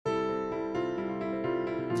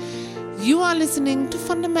You are listening to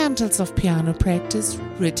Fundamentals of Piano Practice,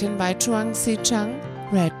 written by Chuang-Se Chang,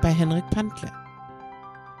 read by Henrik Pantle.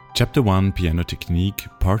 Chapter 1 Piano Technique,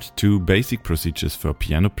 Part 2 Basic Procedures for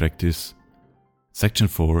Piano Practice, Section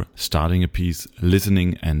 4 Starting a Piece,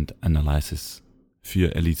 Listening and Analysis.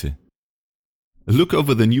 Für Elise. Look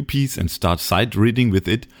over the new piece and start sight reading with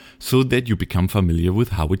it so that you become familiar with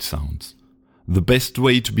how it sounds. The best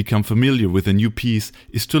way to become familiar with a new piece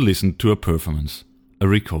is to listen to a performance, a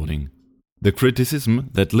recording. The criticism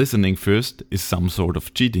that listening first is some sort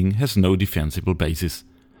of cheating has no defensible basis.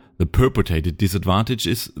 The purported disadvantage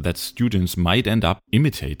is that students might end up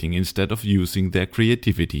imitating instead of using their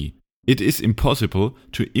creativity. It is impossible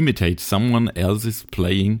to imitate someone else's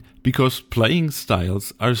playing because playing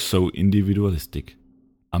styles are so individualistic.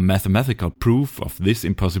 A mathematical proof of this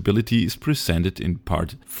impossibility is presented in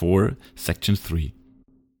Part 4, Section 3.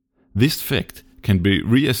 This fact can be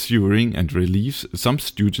reassuring and relieves some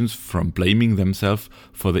students from blaming themselves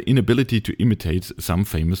for the inability to imitate some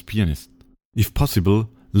famous pianist. If possible,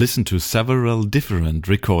 listen to several different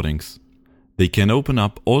recordings. They can open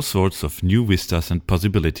up all sorts of new vistas and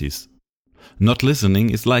possibilities. Not listening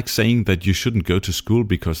is like saying that you shouldn't go to school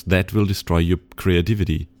because that will destroy your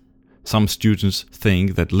creativity. Some students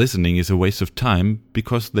think that listening is a waste of time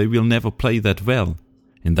because they will never play that well.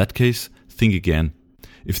 In that case, think again.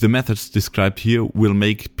 If the methods described here will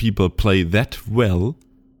make people play that well,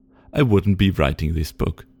 I wouldn't be writing this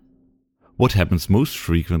book. What happens most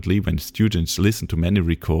frequently when students listen to many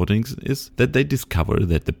recordings is that they discover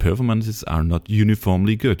that the performances are not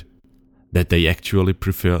uniformly good, that they actually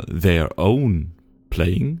prefer their own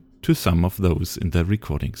playing to some of those in the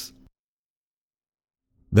recordings.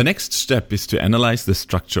 The next step is to analyze the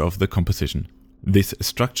structure of the composition. This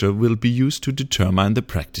structure will be used to determine the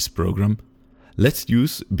practice program. Let's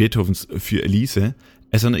use Beethoven's Für Elise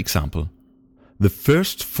as an example. The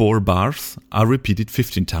first 4 bars are repeated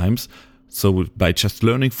 15 times, so by just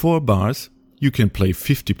learning 4 bars, you can play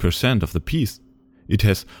 50% of the piece. It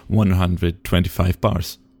has 125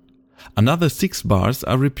 bars. Another 6 bars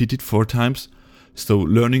are repeated 4 times, so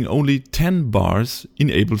learning only 10 bars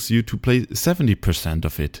enables you to play 70%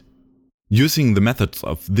 of it. Using the methods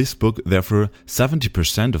of this book, therefore,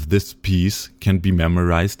 70% of this piece can be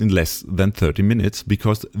memorized in less than 30 minutes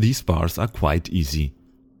because these bars are quite easy.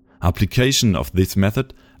 Application of this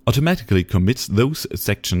method automatically commits those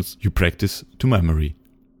sections you practice to memory.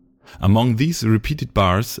 Among these repeated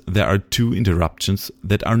bars, there are 2 interruptions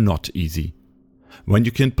that are not easy. When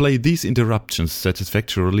you can play these interruptions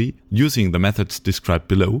satisfactorily using the methods described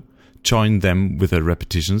below, join them with the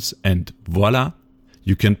repetitions and voila!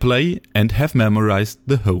 You can play and have memorized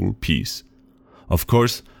the whole piece. Of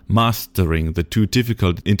course, mastering the 2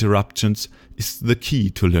 difficult interruptions is the key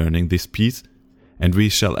to learning this piece, and we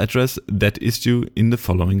shall address that issue in the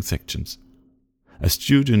following sections. A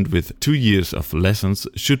student with 2 years of lessons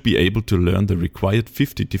should be able to learn the required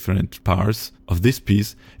 50 different parts of this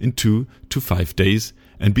piece in 2 to 5 days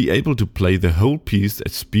and be able to play the whole piece at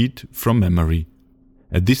speed from memory.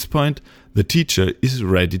 At this point, the teacher is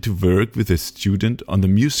ready to work with the student on the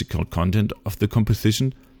musical content of the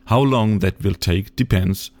composition. How long that will take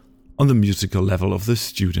depends on the musical level of the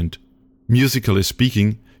student. Musically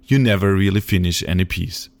speaking, you never really finish any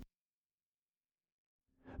piece.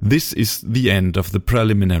 This is the end of the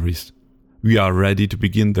preliminaries. We are ready to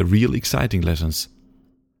begin the real exciting lessons.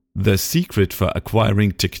 The secret for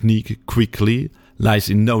acquiring technique quickly lies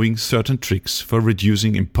in knowing certain tricks for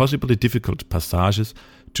reducing impossibly difficult passages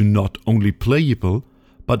to not only playable,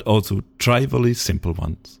 but also trivially simple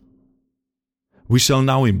ones. We shall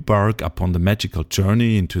now embark upon the magical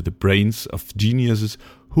journey into the brains of geniuses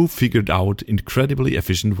who figured out incredibly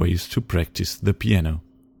efficient ways to practice the piano.